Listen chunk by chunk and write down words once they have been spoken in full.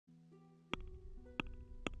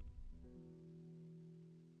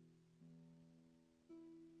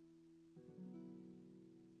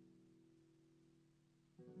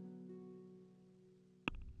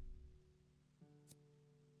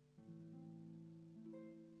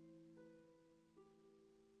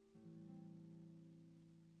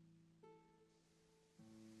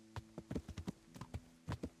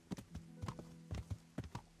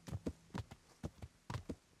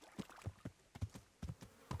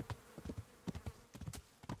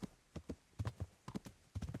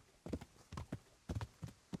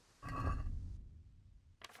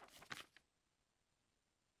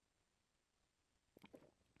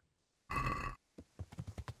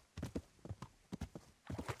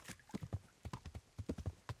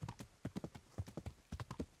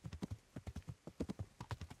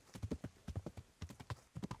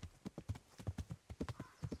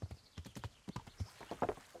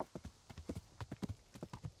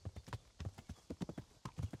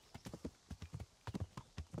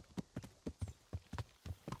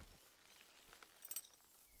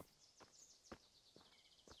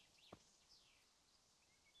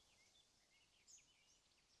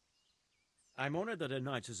I'm honored that a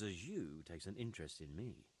knight such as you takes an interest in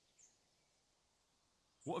me.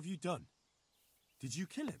 What have you done? Did you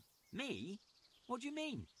kill him? Me? What do you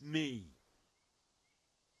mean, me?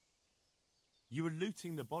 You were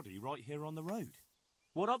looting the body right here on the road.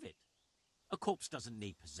 What of it? A corpse doesn't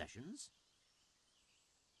need possessions.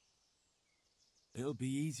 It'll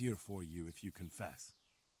be easier for you if you confess.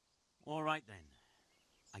 All right, then.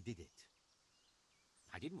 I did it.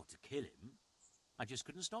 I didn't want to kill him. I just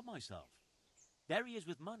couldn't stop myself. There he is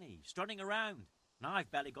with money, strutting around, and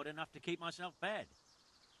I've barely got enough to keep myself fed.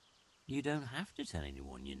 You don't have to tell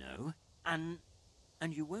anyone, you know. And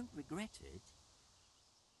you won't regret it.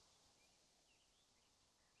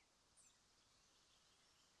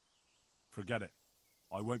 Forget it.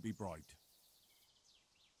 I won't be bribed.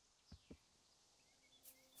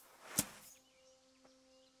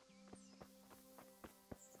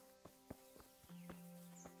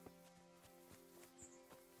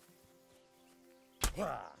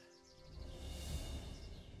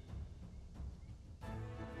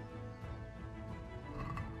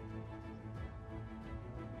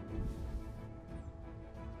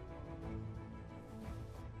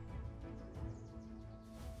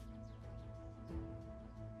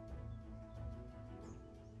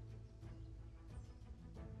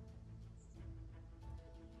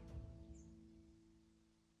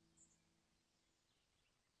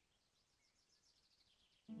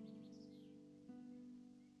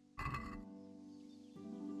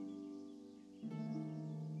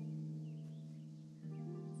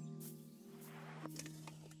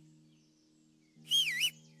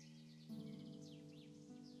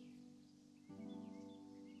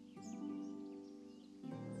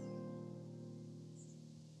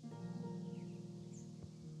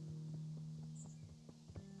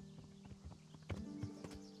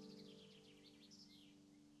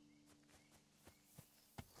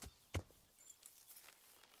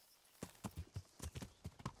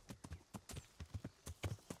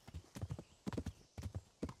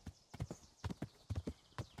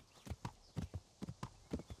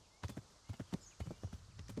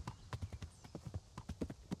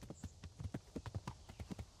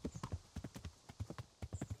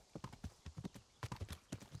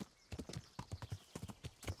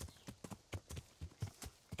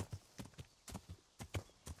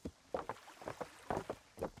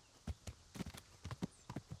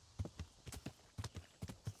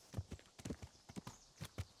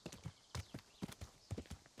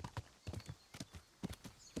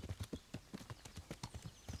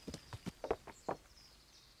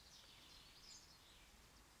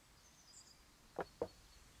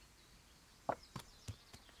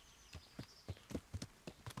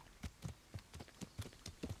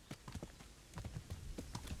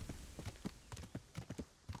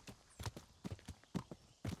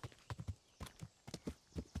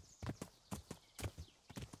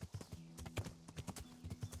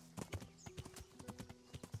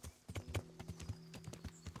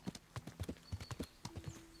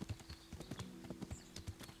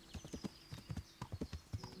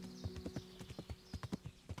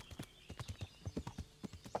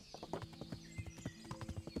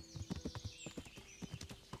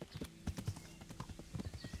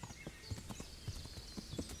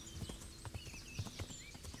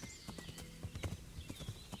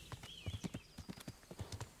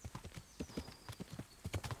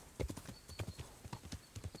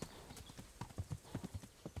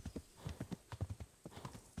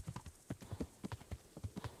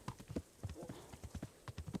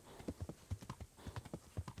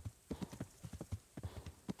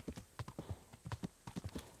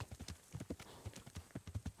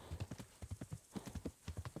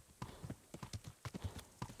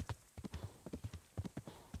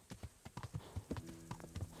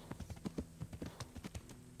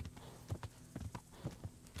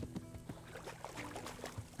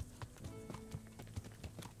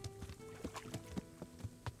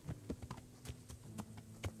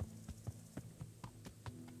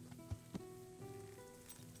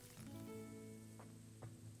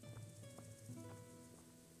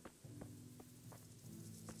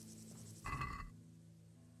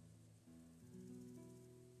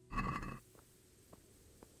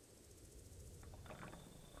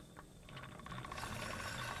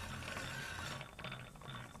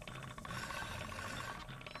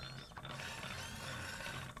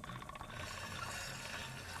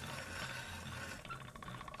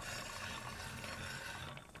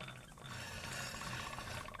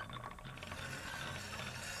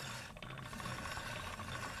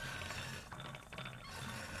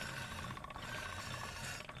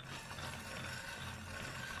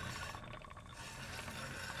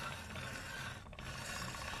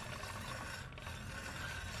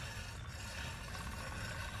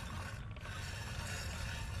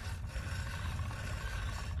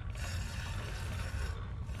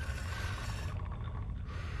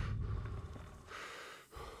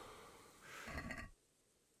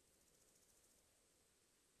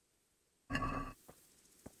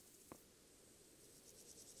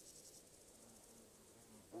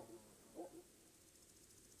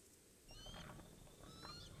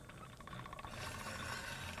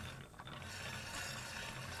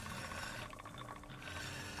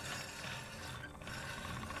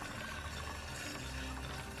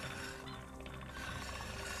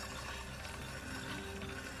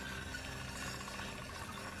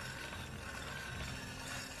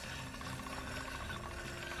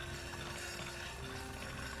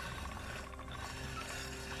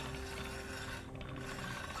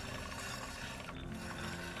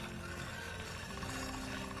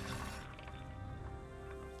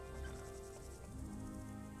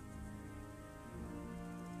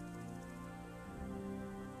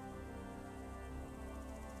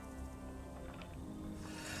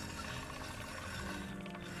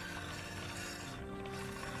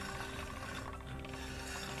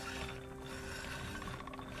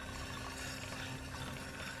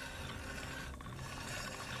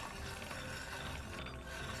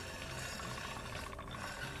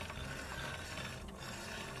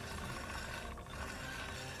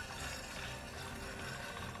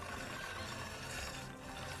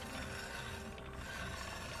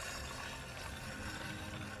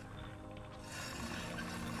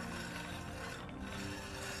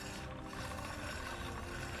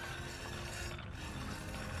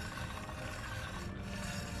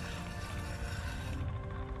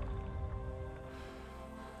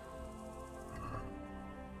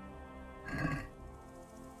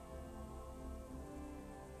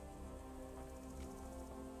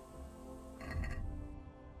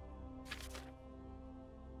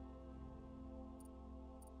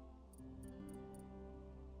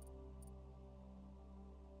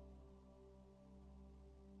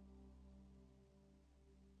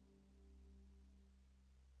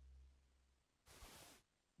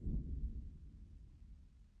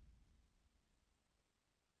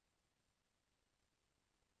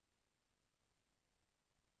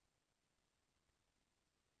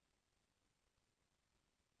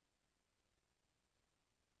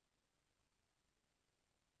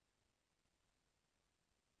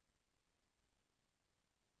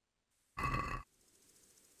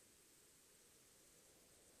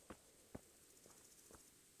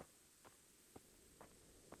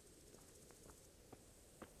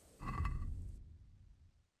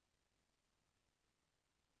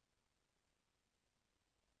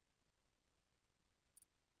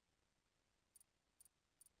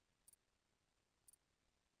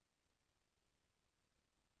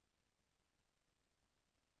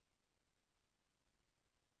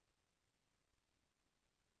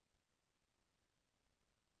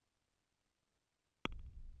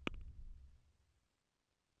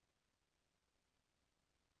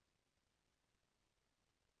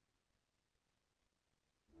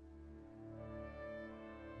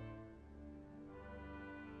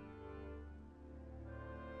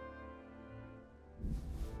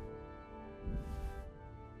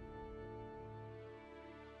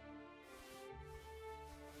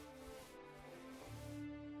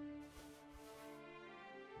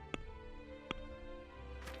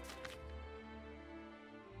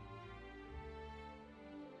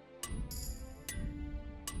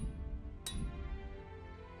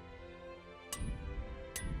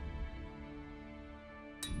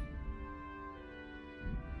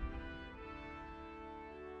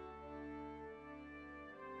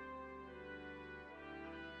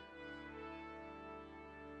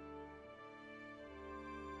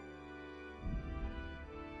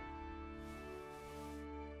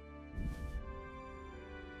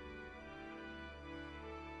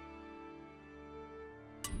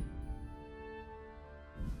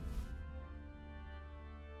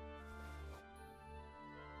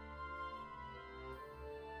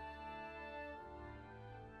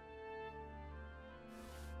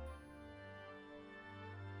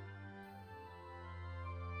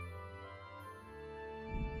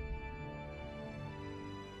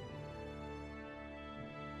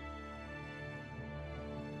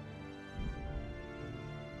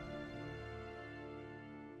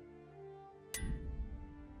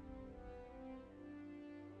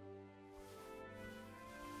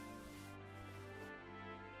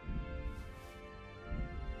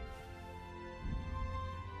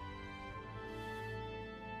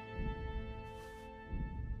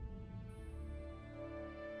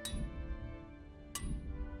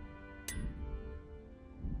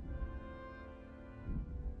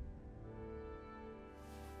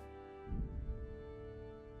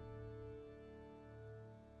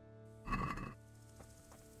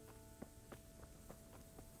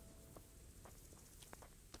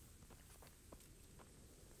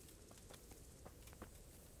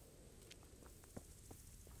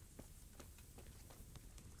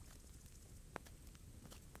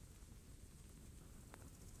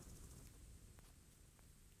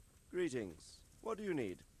 Greetings. What do you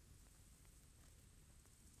need?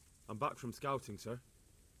 I'm back from scouting, sir.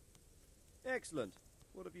 Excellent.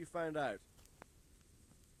 What have you found out?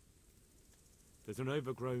 There's an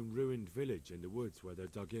overgrown, ruined village in the woods where they're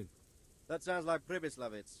dug in. That sounds like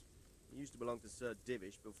Pribyslavitz. It used to belong to Sir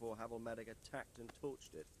Divish before Havelmedic attacked and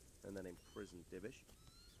torched it, and then imprisoned Divish.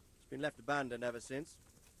 It's been left abandoned ever since.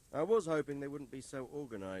 I was hoping they wouldn't be so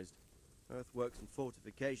organized. Earthworks and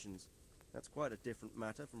fortifications. That's quite a different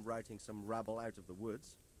matter from routing some rabble out of the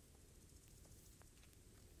woods.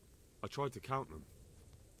 I tried to count them.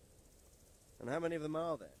 And how many of them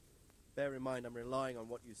are there? Bear in mind I'm relying on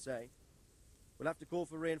what you say. We'll have to call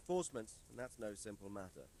for reinforcements, and that's no simple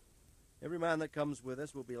matter. Every man that comes with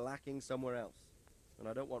us will be lacking somewhere else, and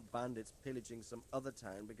I don't want bandits pillaging some other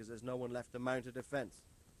town because there's no one left to mount a defense.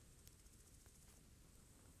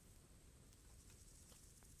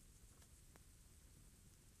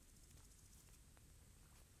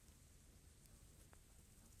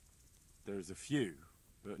 There's a few,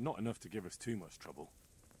 but not enough to give us too much trouble.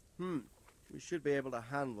 We should be able to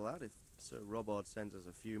handle that if Sir Robard sends us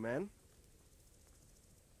a few men.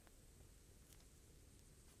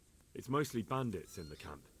 It's mostly bandits in the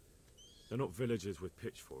camp. They're not villagers with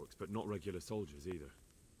pitchforks, but not regular soldiers either.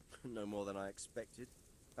 No more than I expected.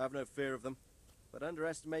 I have no fear of them, but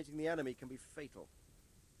underestimating the enemy can be fatal.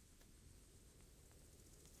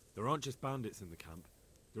 There aren't just bandits in the camp.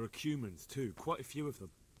 There are Cumans too, quite a few of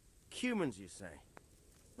them. Cumans, you say?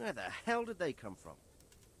 Where the hell did they come from?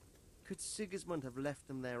 Could Sigismund have left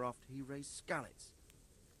them there after he raised Skalitz?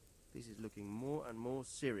 This is looking more and more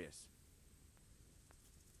serious.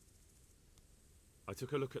 I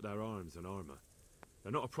took a look at their arms and armour.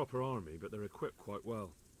 They're not a proper army, but they're equipped quite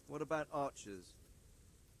well. What about archers?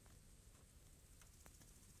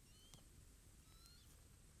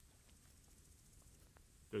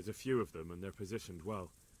 There's a few of them, and they're positioned well.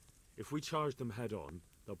 If we charge them head on,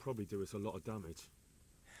 they'll probably do us a lot of damage.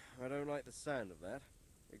 I don't like the sound of that.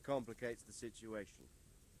 It complicates the situation.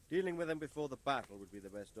 Dealing with them before the battle would be the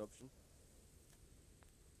best option.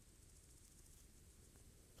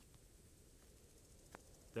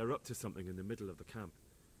 They're up to something in the middle of the camp.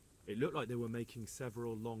 It looked like they were making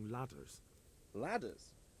several long ladders.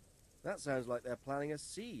 Ladders? That sounds like they're planning a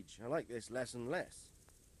siege. I like this less and less.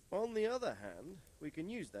 On the other hand, we can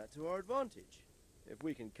use that to our advantage. If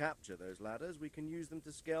we can capture those ladders, we can use them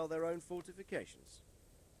to scale their own fortifications.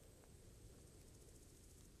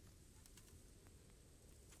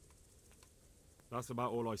 That's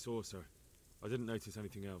about all I saw, sir. I didn't notice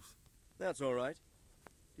anything else. That's all right.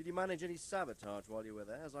 Did you manage any sabotage while you were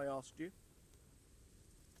there, as I asked you?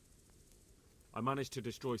 I managed to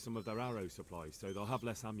destroy some of their arrow supplies, so they'll have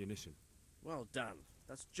less ammunition. Well done.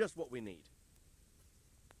 That's just what we need.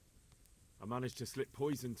 I managed to slip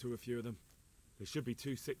poison to a few of them. They should be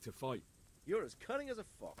too sick to fight. You're as cunning as a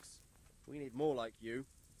fox. We need more like you.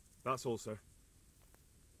 That's all, sir.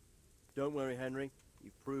 Don't worry, Henry.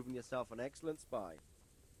 You've proven yourself an excellent spy.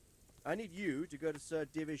 I need you to go to Sir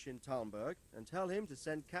Divish in Talmberg and tell him to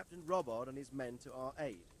send Captain Robard and his men to our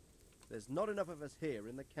aid. There's not enough of us here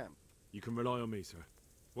in the camp. You can rely on me, sir.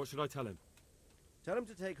 What should I tell him? Tell him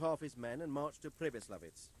to take half his men and march to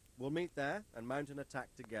Pribyslavitz. We'll meet there and mount an attack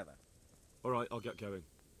together. All right, I'll get going.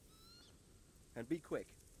 And be quick.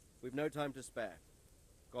 We've no time to spare.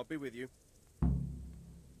 God be with you.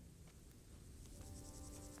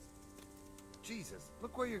 Jesus,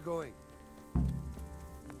 look where you're going.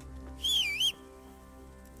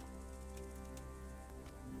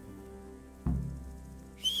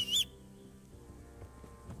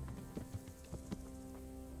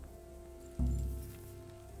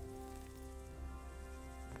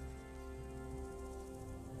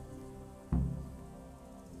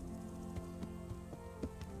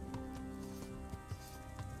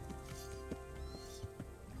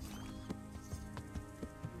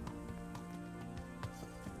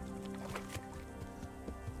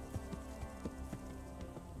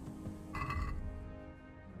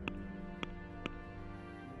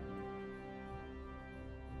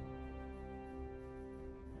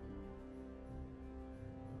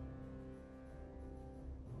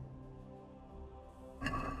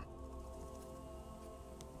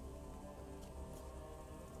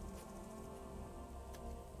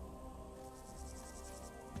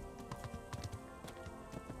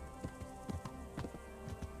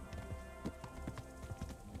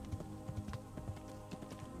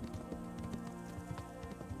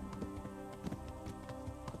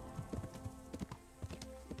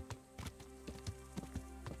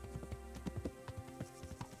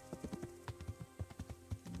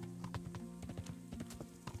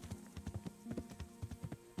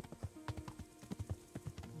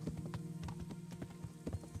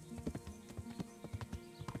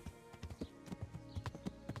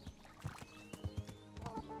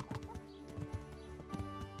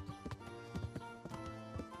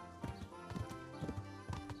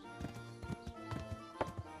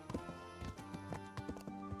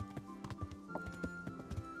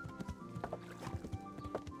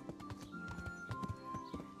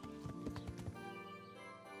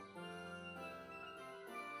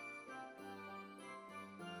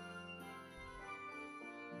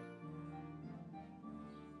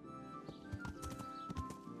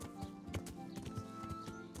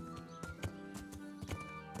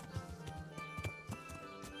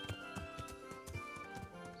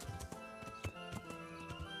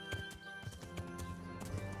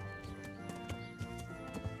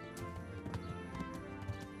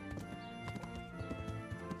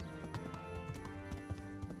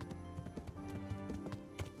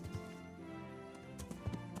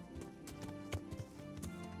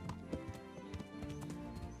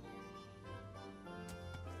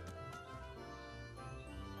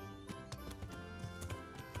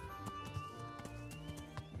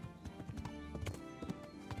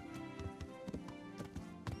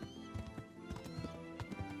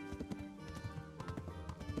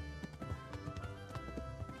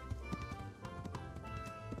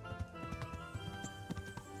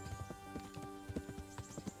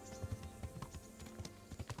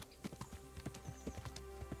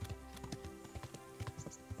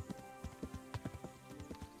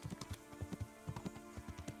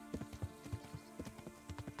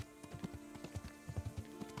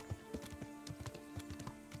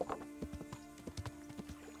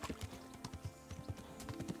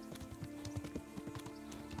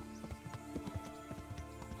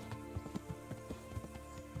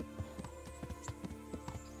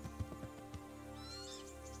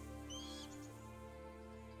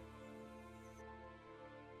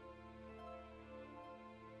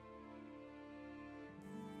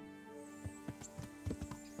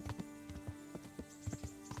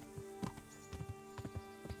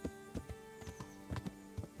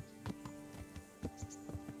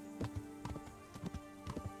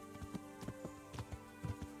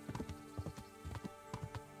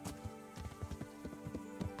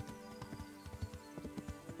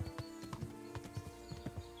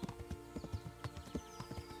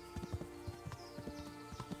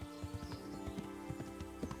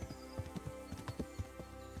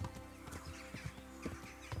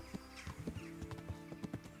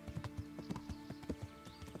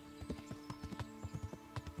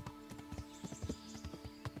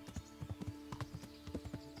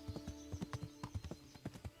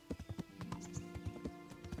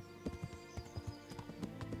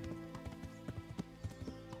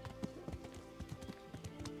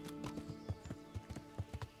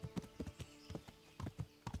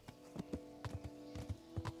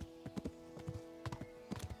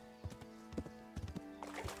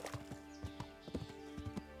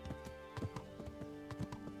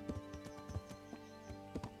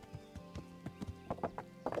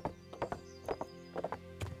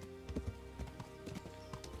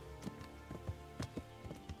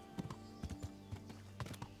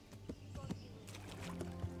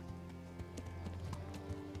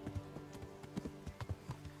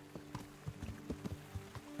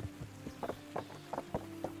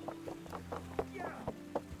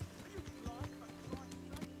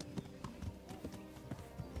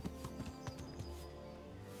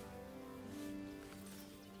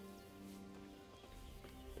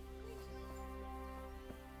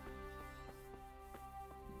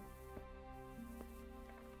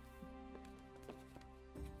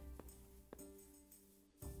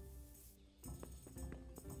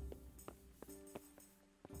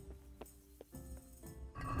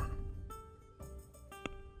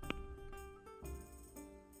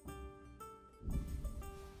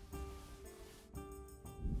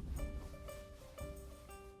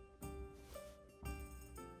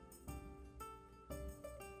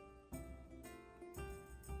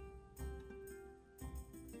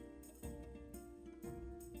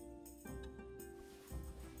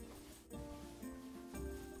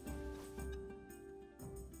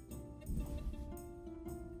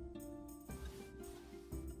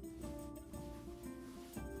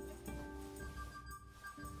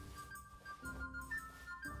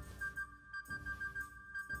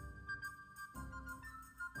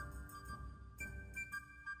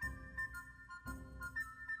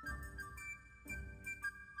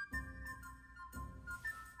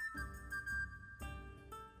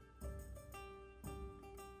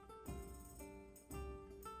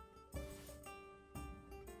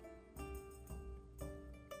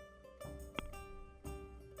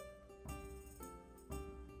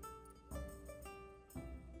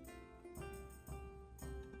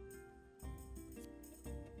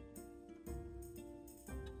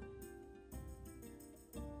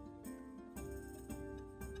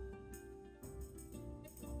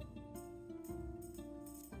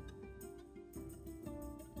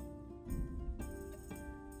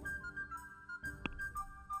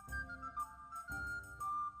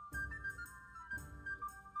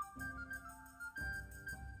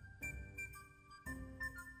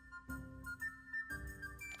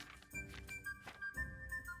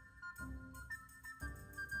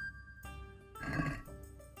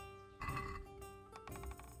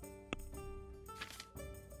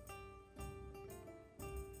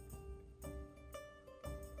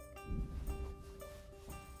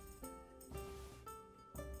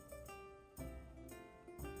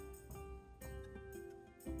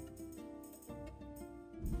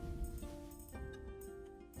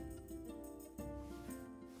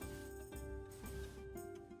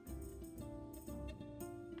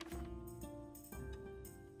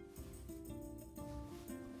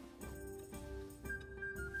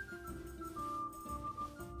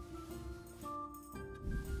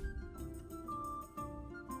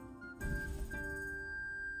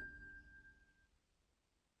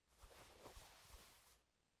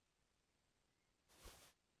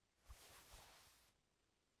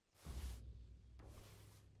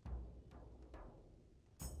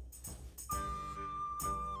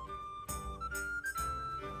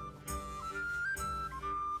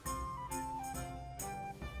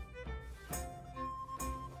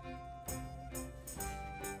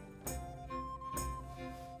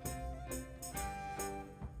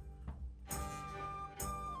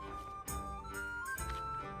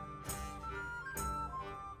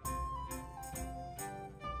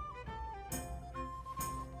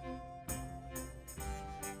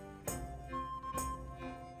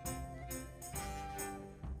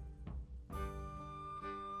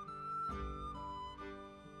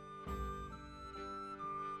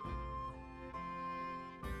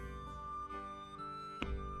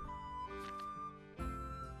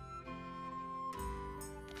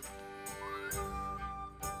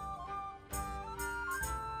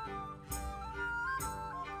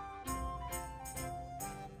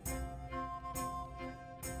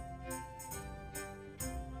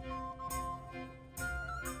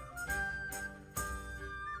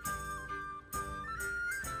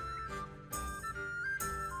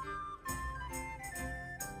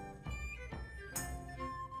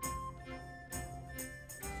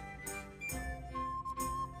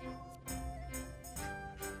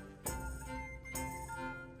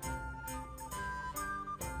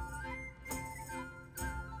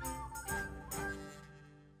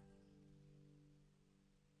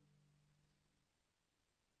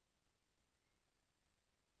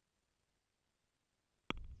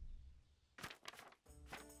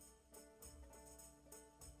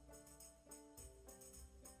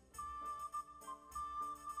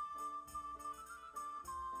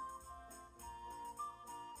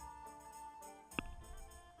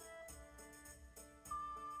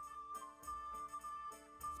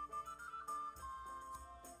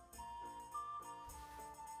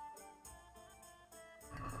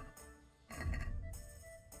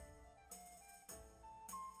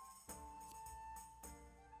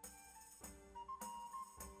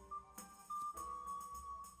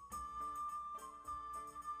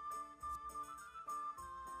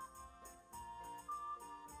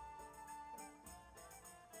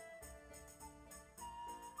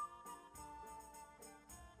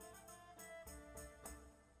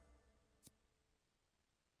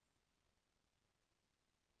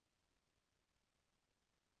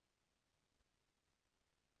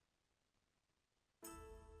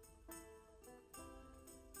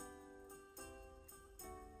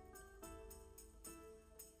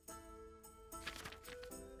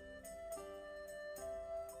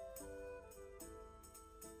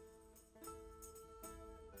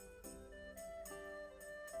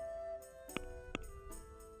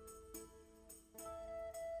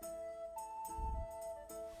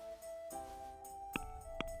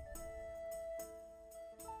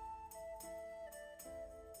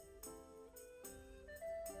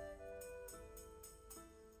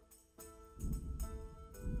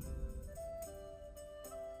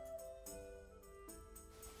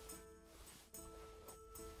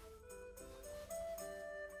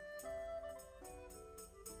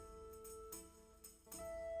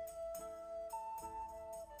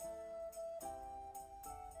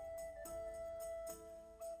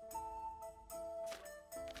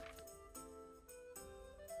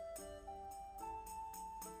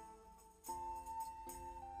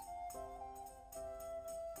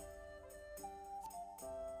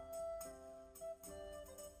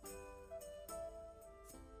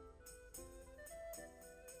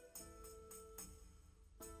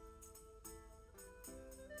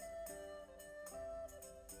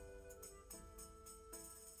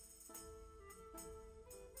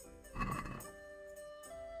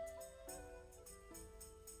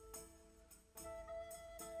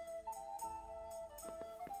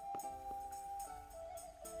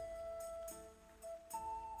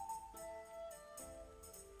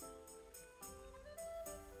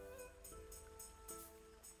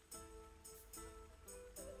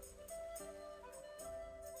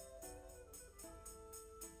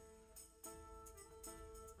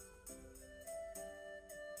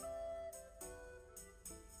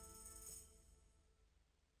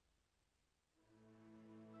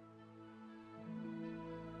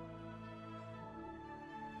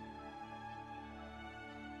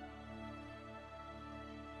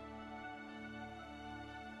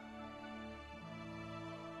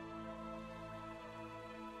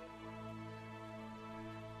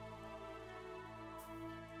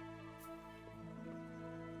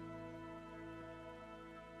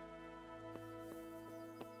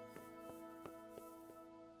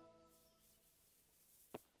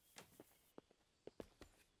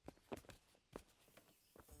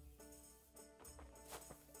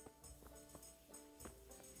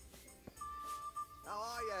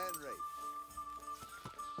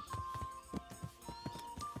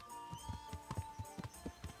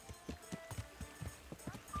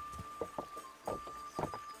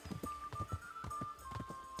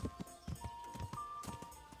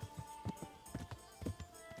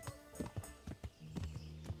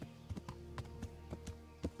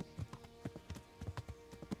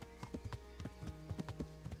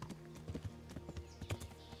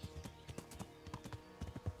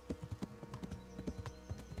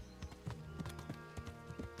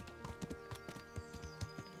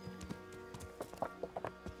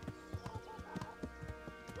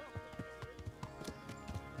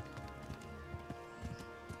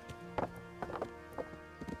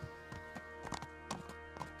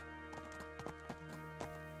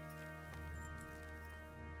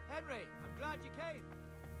 Henry, I'm glad you came.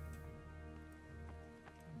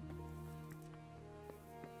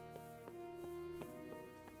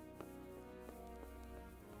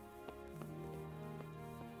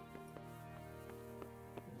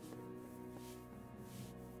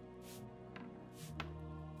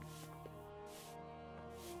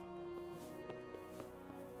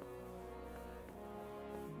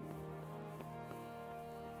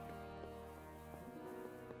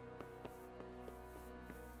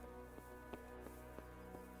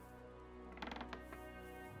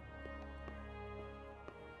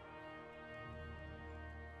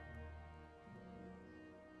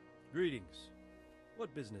 Greetings.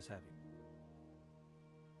 What business have you?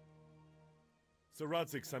 Sir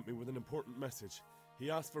Radzig sent me with an important message. He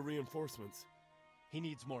asked for reinforcements. He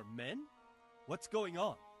needs more men? What's going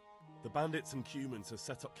on? The bandits and humans have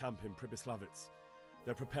set up camp in Pribyslavitz.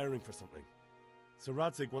 They're preparing for something. Sir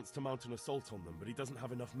Radzig wants to mount an assault on them, but he doesn't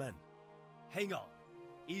have enough men. Hang on.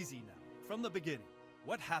 Easy now. From the beginning.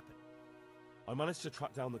 What happened? I managed to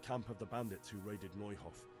track down the camp of the bandits who raided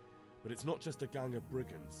Neuhof. But it's not just a gang of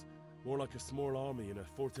brigands. More like a small army in a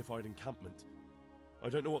fortified encampment. I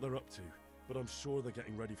don't know what they're up to, but I'm sure they're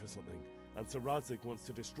getting ready for something, and Sir Radzig wants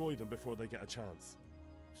to destroy them before they get a chance.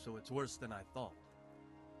 So it's worse than I thought.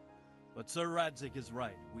 But Sir Radzig is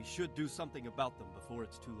right. We should do something about them before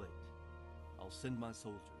it's too late. I'll send my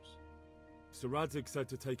soldiers. Sir Radzig said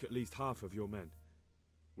to take at least half of your men.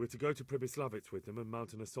 We're to go to Pribyslavitz with them and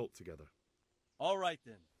mount an assault together. All right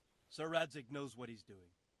then. Sir Radzig knows what he's doing.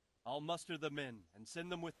 I'll muster the men and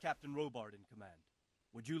send them with Captain Robard in command.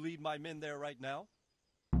 Would you lead my men there right now?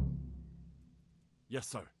 Yes,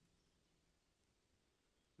 sir.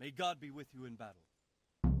 May God be with you in battle.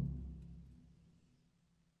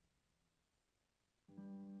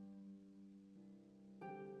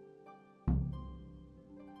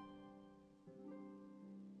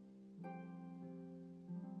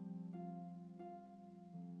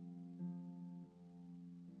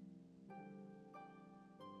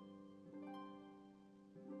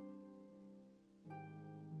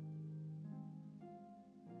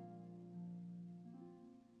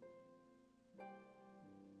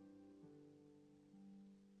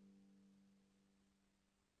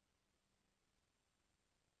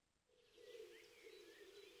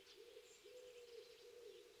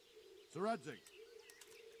 Sir Radzig.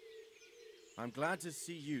 I'm glad to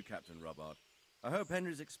see you, Captain Robard. I hope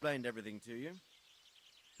Henry's explained everything to you.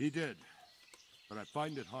 He did, but I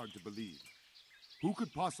find it hard to believe. Who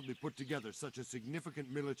could possibly put together such a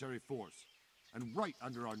significant military force, and right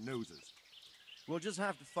under our noses? We'll just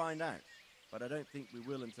have to find out, but I don't think we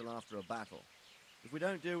will until after a battle. If we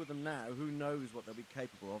don't deal with them now, who knows what they'll be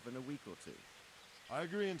capable of in a week or two. I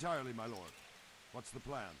agree entirely, my lord. What's the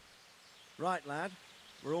plan? Right, lad.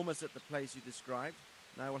 We're almost at the place you described.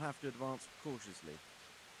 Now we'll have to advance cautiously.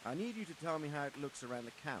 I need you to tell me how it looks around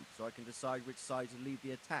the camp so I can decide which side to lead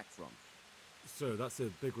the attack from. Sir, that's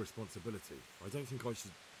a big responsibility. I don't think I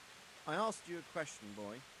should... I asked you a question,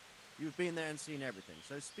 boy. You've been there and seen everything,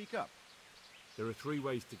 so speak up. There are 3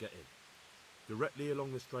 ways to get in. Directly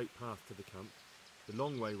along the straight path to the camp, the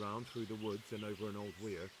long way round through the woods and over an old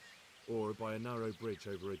weir, or by a narrow bridge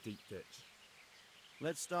over a deep ditch.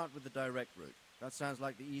 Let's start with the direct route. That sounds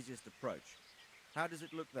like the easiest approach. How does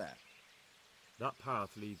it look there? That path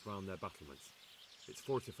leads round their battlements. It's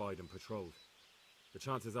fortified and patrolled. The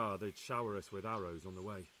chances are they'd shower us with arrows on the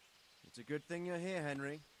way. It's a good thing you're here,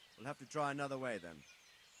 Henry. We'll have to try another way then.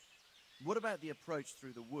 What about the approach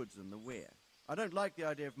through the woods and the weir? I don't like the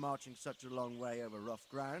idea of marching such a long way over rough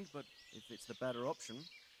ground, but if it's the better option...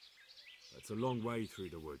 It's a long way through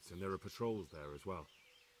the woods, and there are patrols there as well.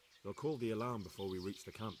 They'll call the alarm before we reach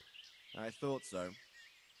the camp. I thought so.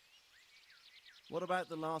 What about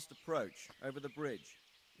the last approach, over the bridge?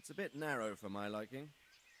 It's a bit narrow for my liking.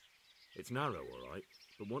 It's narrow, all right,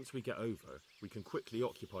 but once we get over, we can quickly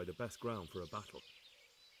occupy the best ground for a battle.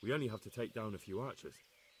 We only have to take down a few archers.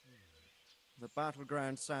 The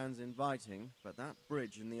battleground sounds inviting, but that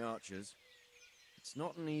bridge and the archers... It's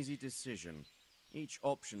not an easy decision. Each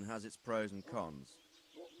option has its pros and cons.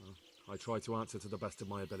 Well, I try to answer to the best of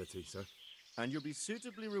my ability, sir. And you'll be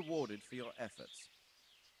suitably rewarded for your efforts.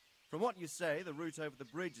 From what you say, the route over the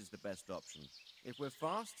bridge is the best option. If we're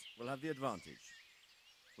fast, we'll have the advantage.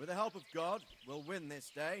 With the help of God, we'll win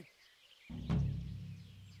this day.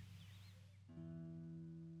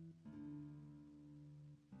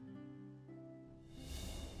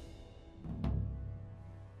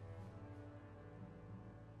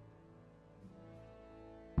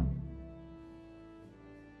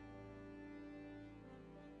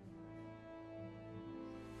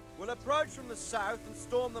 We'll approach from the south and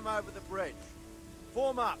storm them over the bridge.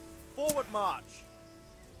 Form up. Forward march!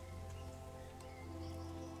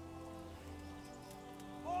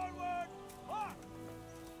 Forward march!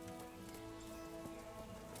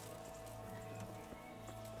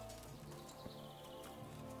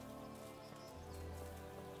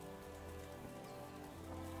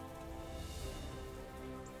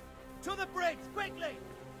 To the bridge, quickly!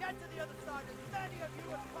 Get to the other side, as many of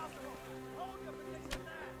you as possible! Hold your position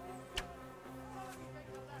there! Some of you take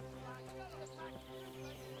the left flank, the other attack the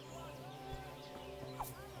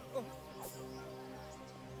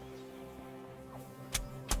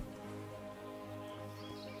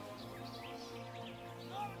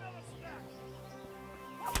Not another step!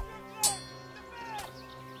 Hold your ground! Defend!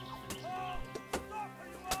 Oh, stop where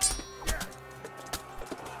you are!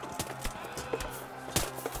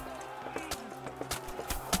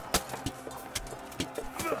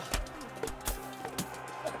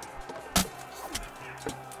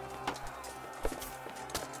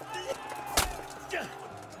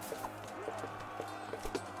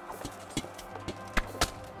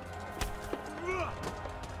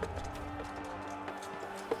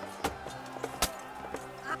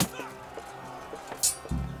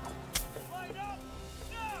 Line up!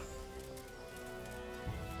 Now!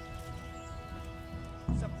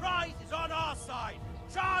 Surprise is on our side!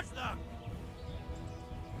 Charge them!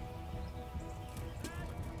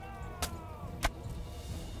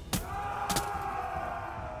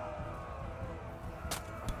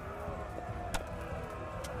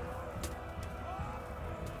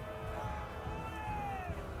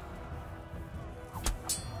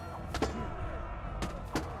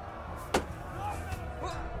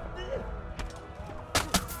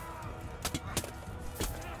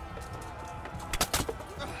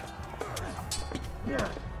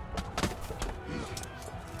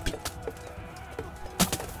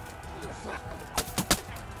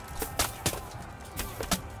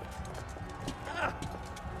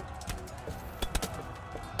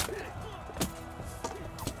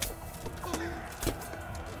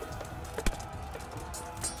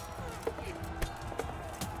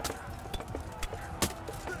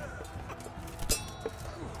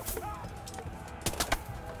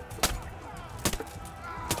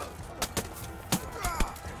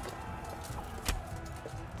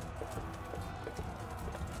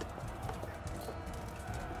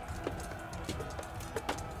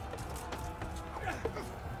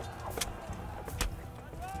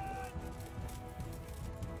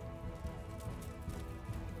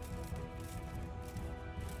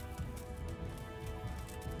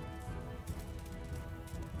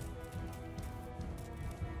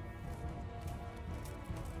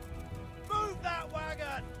 Move that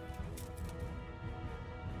wagon!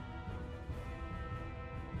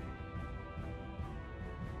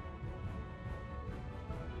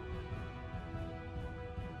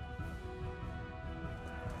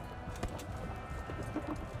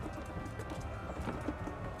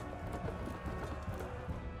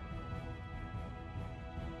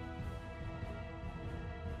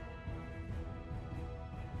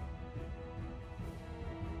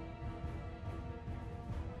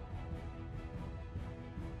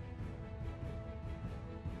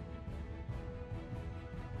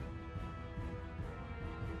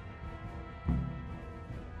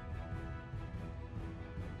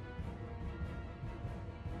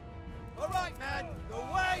 All right, men, the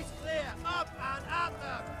way's clear. Up and at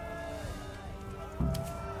them.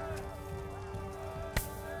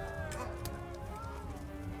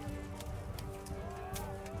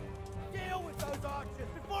 Deal with those archers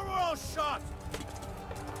before we're all shot.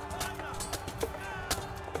 Line up.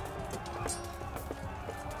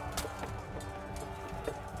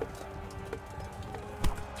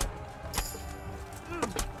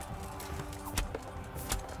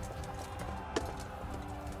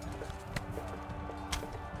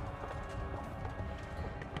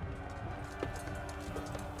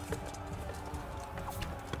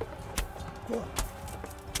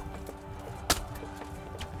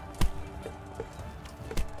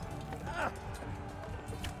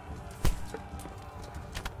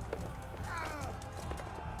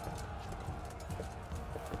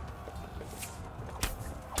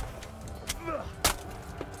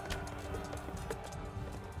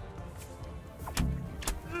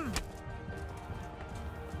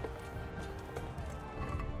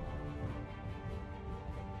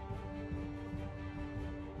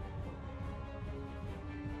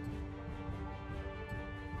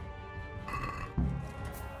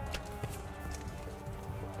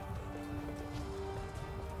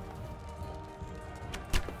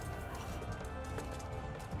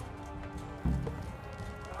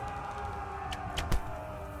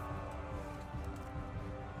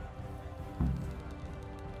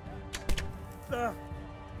 Master!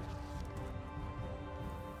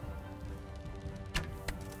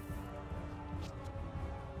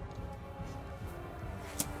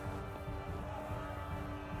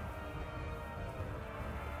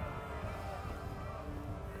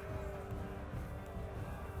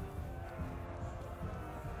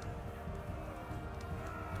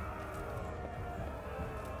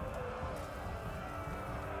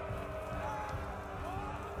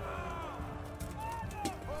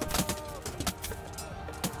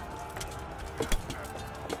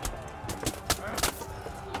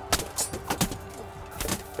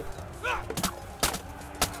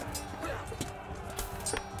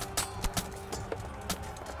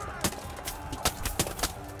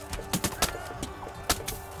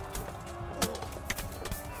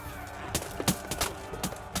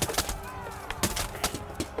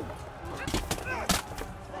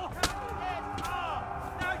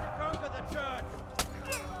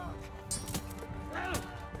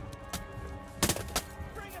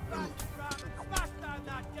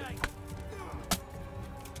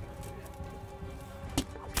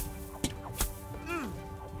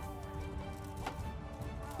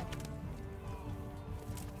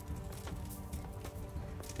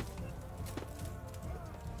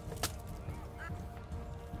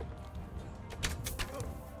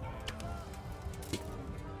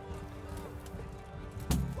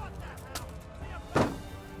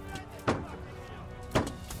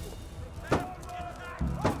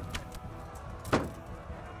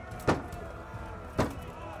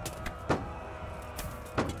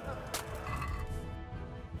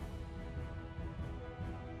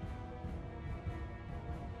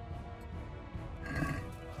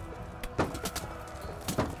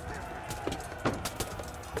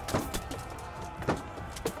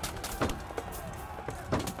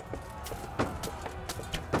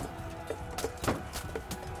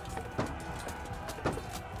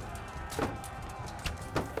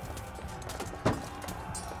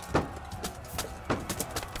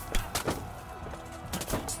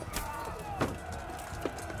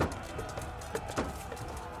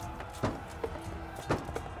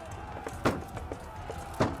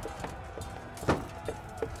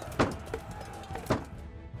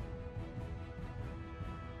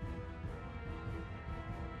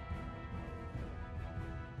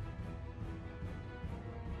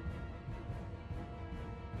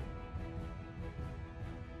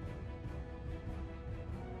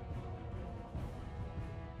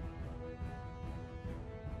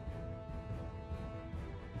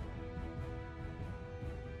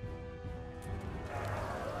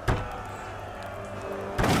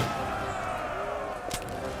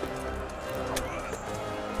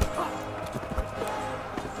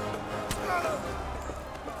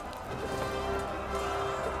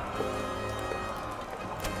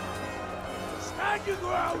 Stand your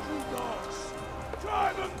ground, you dogs!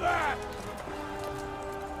 Drive them back!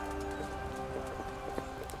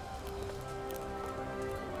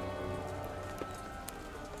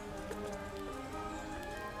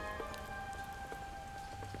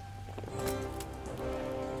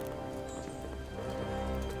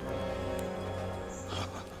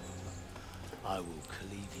 I will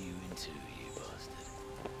cleave you in two, you bastard.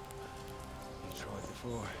 You tried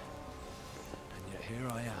before, and yet here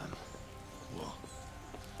I am. What?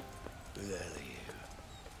 Who the hell are you?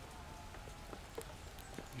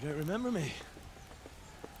 You don't remember me?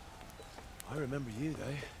 I remember you,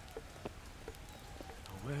 though.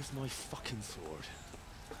 Now, where's my fucking sword?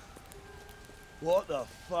 What the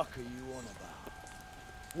fuck are you on about?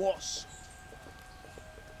 What's...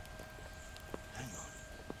 Hang on.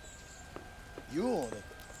 You're the...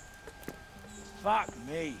 Fuck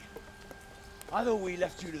me. I thought we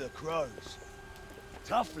left you to the crows.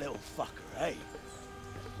 Tough little fucker, eh?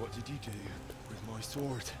 What did you do with my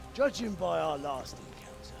sword? Judging by our last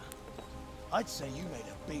encounter, I'd say you made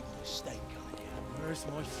a big mistake coming here. Where's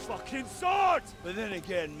my fucking sword? But then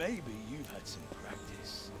again, maybe you've had some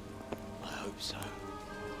practice. I hope so.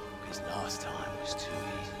 Because last time was too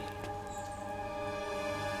easy.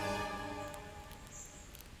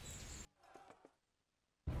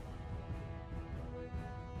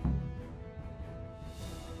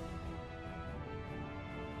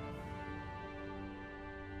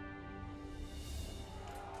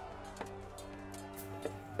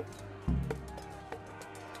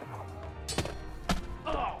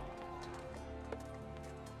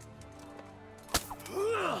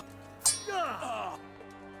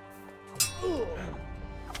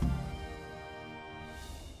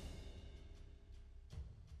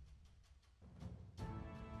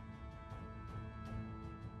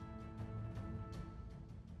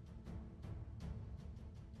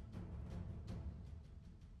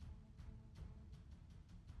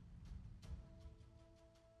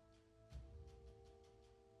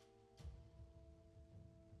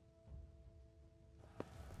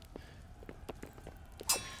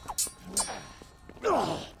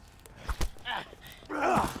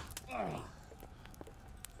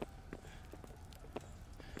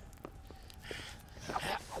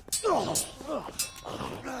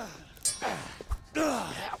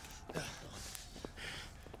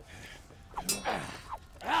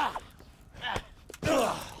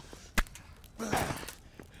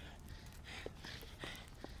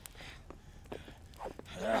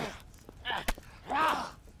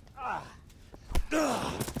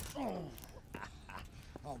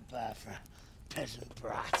 Not bad for a peasant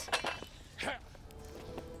brat.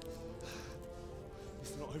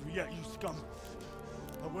 It's not over yet, you scum.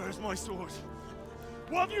 Now where's my sword?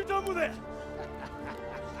 What have you done with it?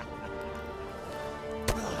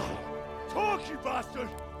 Talk, you bastard!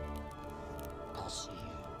 I'll see you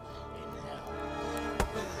in hell.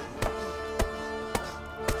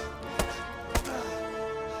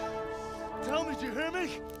 Tell me, do you hear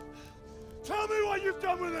me? Tell me what you've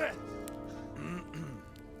done with it!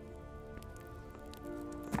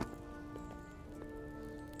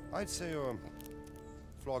 I'd say you're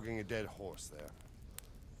flogging a dead horse there.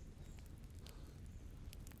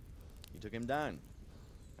 You took him down.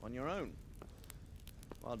 On your own.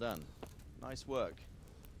 Well done. Nice work.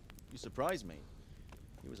 You surprised me.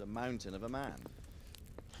 He was a mountain of a man.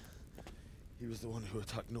 He was the one who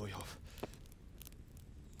attacked Neuhoff.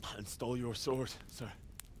 And stole your sword, sir.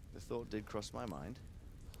 The thought did cross my mind.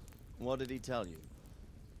 What did he tell you?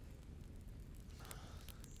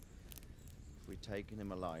 If we'd taken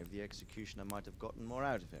him alive, the executioner might have gotten more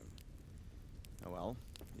out of him. Oh well,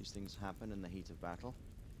 these things happen in the heat of battle.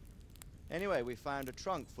 Anyway, we found a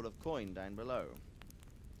trunk full of coin down below.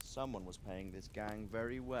 Someone was paying this gang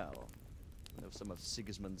very well. There were some of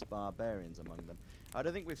Sigismund's barbarians among them. I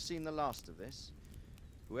don't think we've seen the last of this.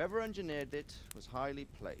 Whoever engineered it was highly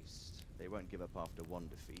placed. They won't give up after one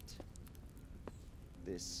defeat.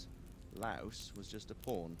 This louse was just a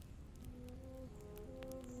pawn.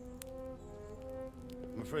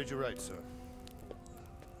 I'm afraid you're right, sir.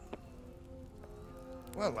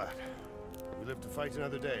 Well, lad, we live to fight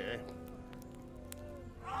another day, eh?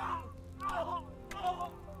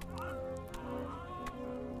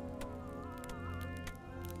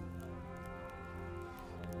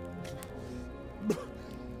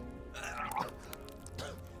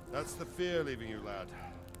 That's the fear leaving you, lad.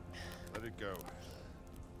 Let it go.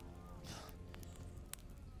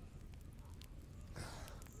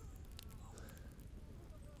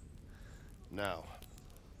 Now,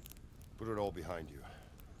 put it all behind you.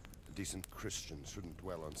 A decent Christian shouldn't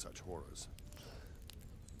dwell on such horrors.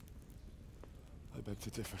 I beg to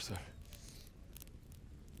differ, sir.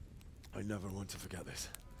 I never want to forget this.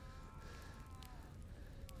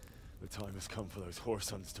 The time has come for those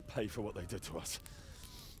whoresons to pay for what they did to us.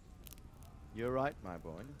 You're right, my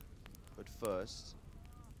boy. But first,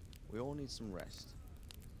 we all need some rest.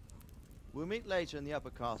 We'll meet later in the upper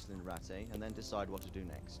castle in Rattay and then decide what to do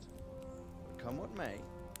next. But come what may,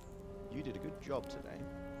 you did a good job today.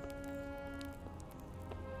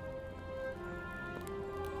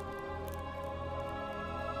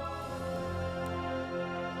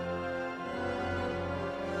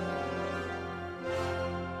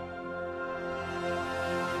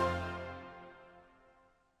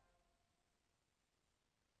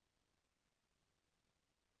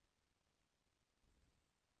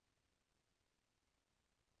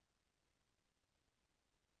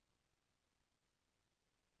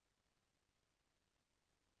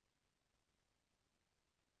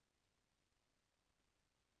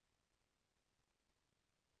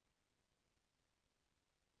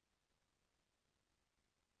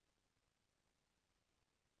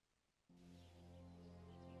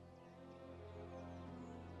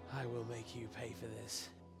 I will make you pay for this.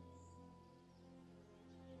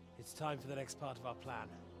 It's time for the next part of our plan.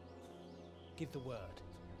 Give the word.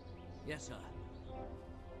 Yes, sir.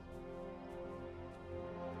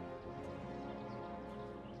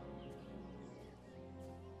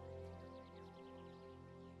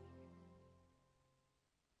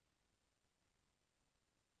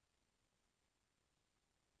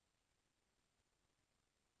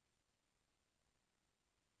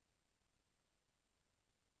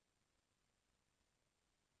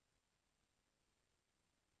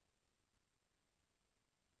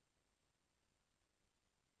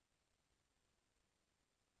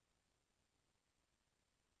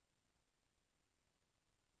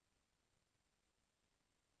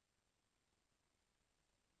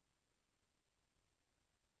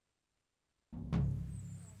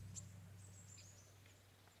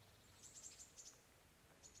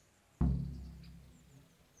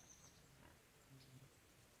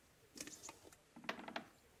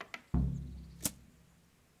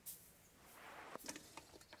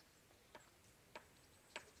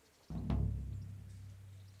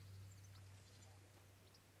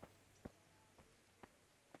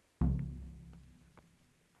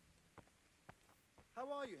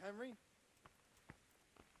 How are you, Henry?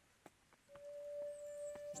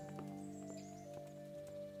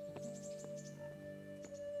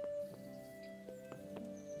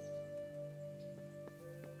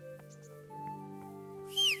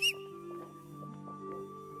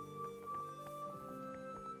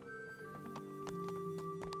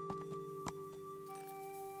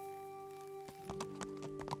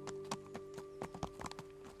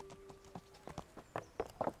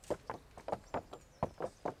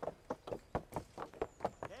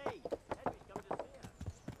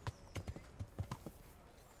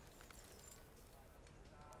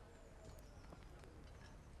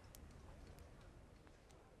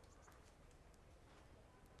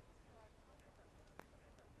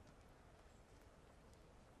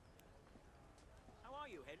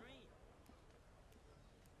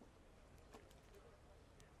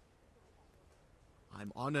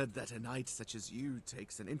 I'm honored that a knight such as you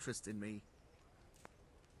takes an interest in me.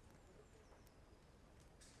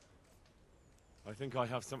 I think I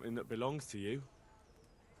have something that belongs to you.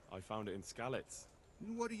 I found it in Skalitz.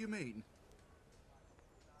 What do you mean?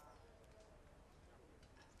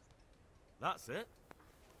 That's it?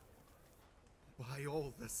 By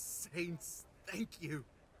all the saints, thank you.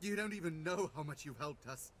 You don't even know how much you've helped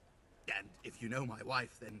us. And if you know my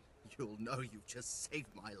wife, then you'll know you've just saved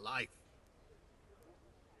my life.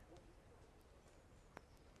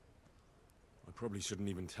 I probably shouldn't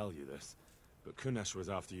even tell you this, but Kunesh was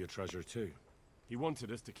after your treasure too. He wanted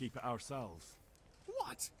us to keep it ourselves.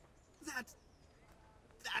 What? That...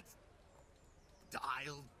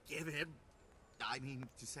 I'll give him... I mean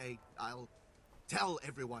to say, I'll tell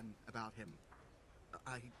everyone about him.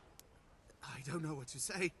 I don't know what to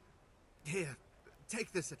say. Here,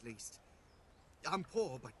 take this at least. I'm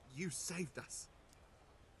poor, but you saved us.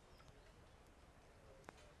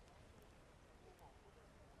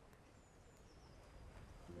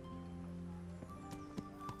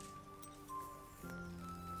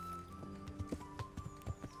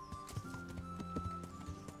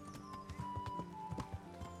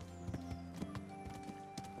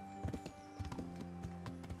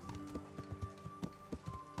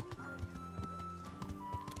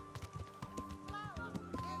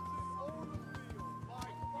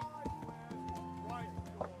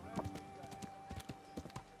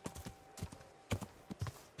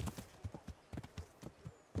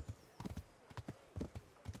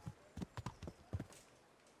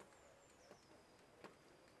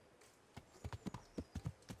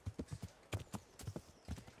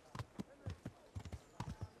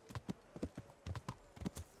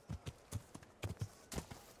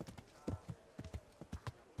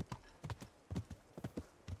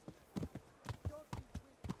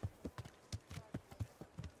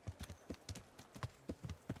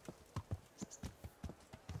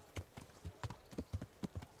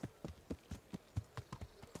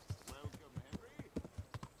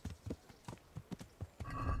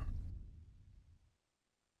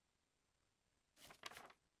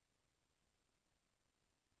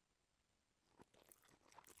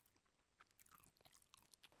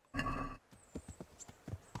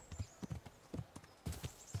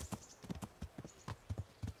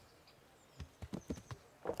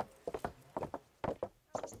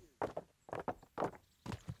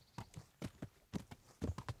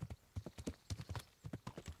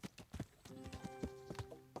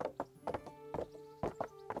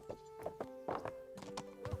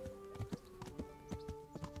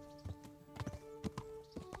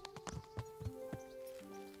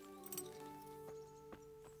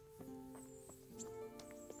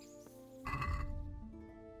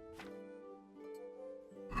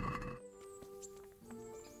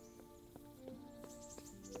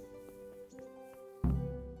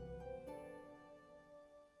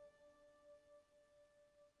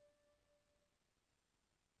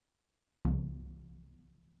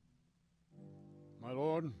 My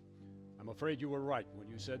lord, I'm afraid you were right when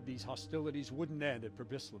you said these hostilities wouldn't end at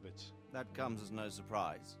Probislavitz. That comes as no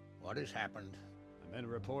surprise. What has happened? The men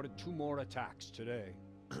reported 2 more attacks today.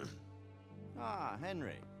 Ah,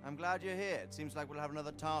 Henry. I'm glad you're here. It seems like we'll have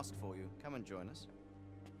another task for you. Come and join us.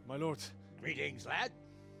 My lord. Greetings, lad.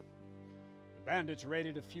 The bandits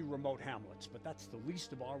raided a few remote hamlets, but that's the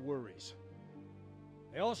least of our worries.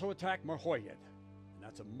 They also attacked Merhoyed, and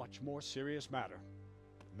that's a much more serious matter.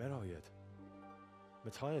 Meroyed.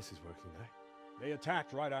 Matthias is working there. They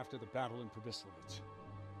attacked right after the battle in Probislavitz.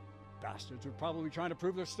 Bastards are probably trying to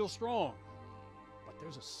prove they're still strong. But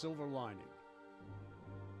there's a silver lining.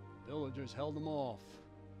 The villagers held them off,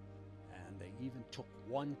 and they even took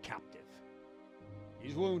one captive.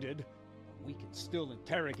 He's wounded, but we can still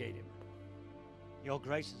interrogate him. Your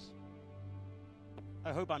Graces,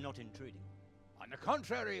 I hope I'm not intruding. On the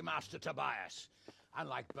contrary, Master Tobias.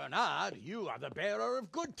 Unlike Bernard, you are the bearer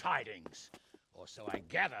of good tidings. Or so I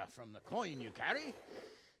gather from the coin you carry.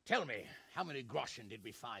 Tell me, how many groschen did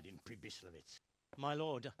we find in Probislavitz? My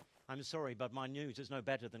lord, I'm sorry, but my news is no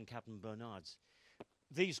better than Captain Bernard's.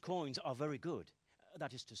 These coins are very good.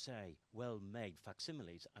 That is to say, well-made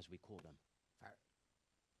facsimiles, as we call them.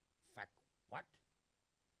 What?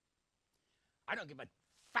 I don't give a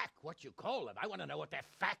fuck what you call them. I want to know what they're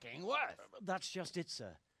facking worth. That's just it,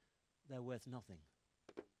 sir. They're worth nothing.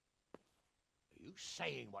 Are you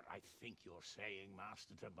saying what I think you're saying,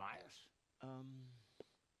 Master Tobias?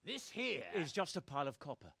 This here is just a pile of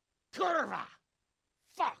copper. Curva!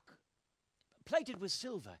 Fuck! Plated with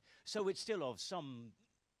silver, so it's still of some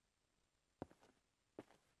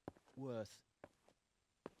worth.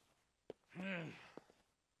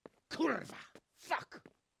 Curva! Suck!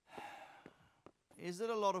 Is it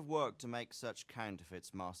a lot of work to make such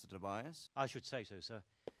counterfeits, Master Tobias? I should say so, sir.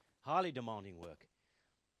 Highly demanding work.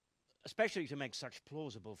 Especially to make such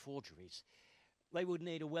plausible forgeries. They would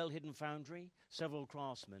need a well-hidden foundry, several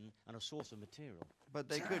craftsmen, and a source of material. But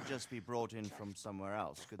they could just be brought in from somewhere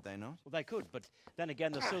else, could they not? Well, they could, but then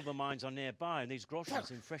again, the silver mines are nearby, and these groschen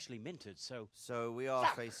seem freshly minted, so... So we are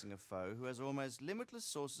facing a foe who has almost limitless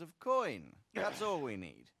sources of coin. That's all we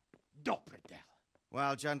need. Doppeldecker.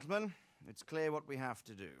 Well, gentlemen, it's clear what we have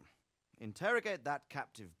to do. Interrogate that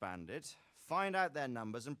captive bandit, find out their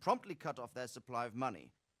numbers, and promptly cut off their supply of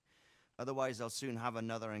money. Otherwise, they'll soon have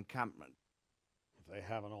another encampment. If they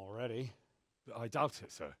haven't already. But I doubt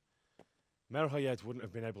it, sir. Merhayed wouldn't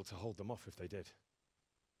have been able to hold them off if they did.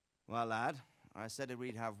 Well, lad, I said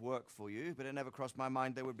we'd have work for you, but it never crossed my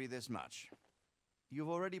mind there would be this much. You've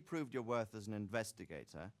already proved your worth as an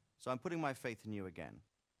investigator, so I'm putting my faith in you again.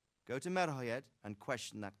 Go to Merhayed and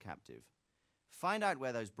question that captive. Find out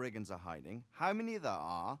where those brigands are hiding, how many there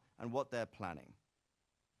are, and what they're planning.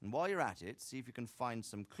 And while you're at it, see if you can find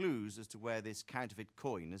some clues as to where this counterfeit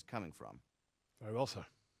coin is coming from. Very well, sir.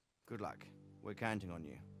 Good luck. We're counting on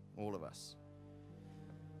you. All of us.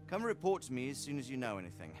 Come report to me as soon as you know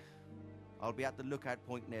anything. I'll be at the lookout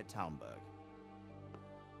point near Talmberg.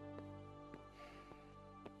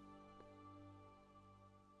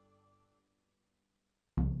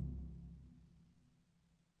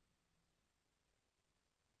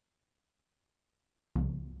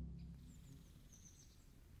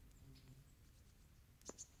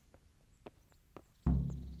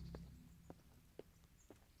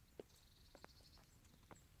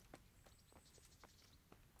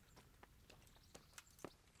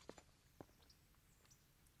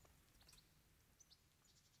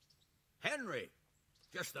 Henry,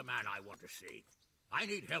 just the man I want to see. I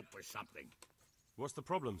need help with something. What's the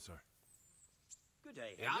problem, sir? Good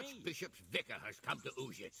day, The Henry. Archbishop's vicar has come to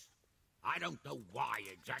Uzhitz. I don't know why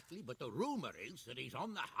exactly, but the rumor is that he's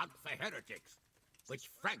on the hunt for heretics, which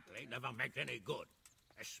frankly never meant any good,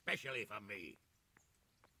 especially for me.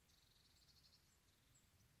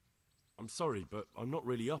 I'm sorry, but I'm not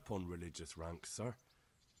really up on religious ranks, sir.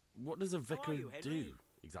 What does a vicar you, do, Henry?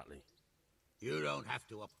 exactly? You don't have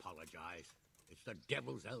to apologize. It's the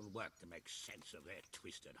devil's own work to make sense of their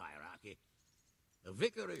twisted hierarchy. The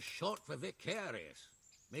vicar is short for vicarious,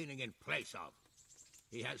 meaning in place of.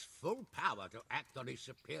 He has full power to act on his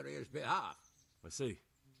superior's behalf. I see.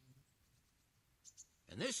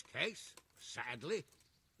 In this case, sadly,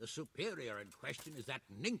 the superior in question is that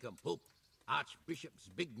nincompoop, Archbishop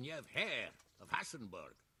Zbigniew Hare of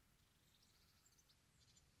Hassenburg.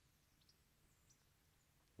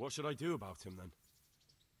 What should I do about him, then?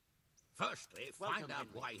 Firstly, Welcome, find out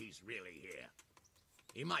Henry. why he's really here.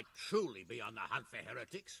 He might truly be on the hunt for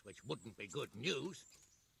heretics, which wouldn't be good news.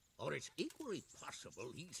 Or it's equally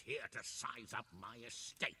possible he's here to size up my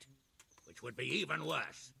estate, which would be even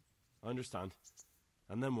worse. I understand.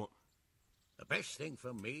 And then what? The best thing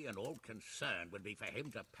for me and all concerned would be for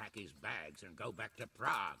him to pack his bags and go back to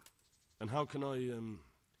Prague. And how can I,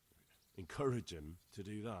 encourage him to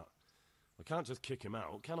do that? I can't just kick him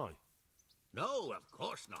out, can I? No, of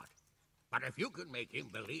course not. But if you can make him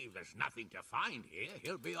believe there's nothing to find here,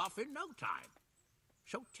 he'll be off in no time.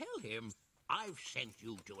 So tell him I've sent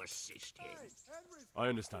you to assist him. I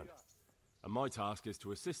understand. And my task is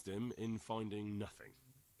to assist him in finding nothing.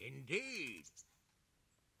 Indeed.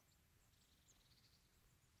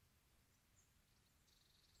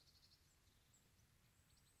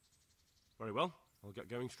 Very well. I'll get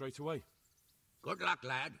going straight away. Good luck,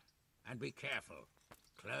 lad. And be careful.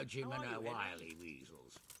 Clergymen How are are you, Henry? wily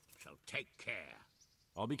weasels. So take care.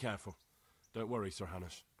 I'll be careful. Don't worry, Sir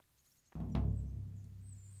Hanush.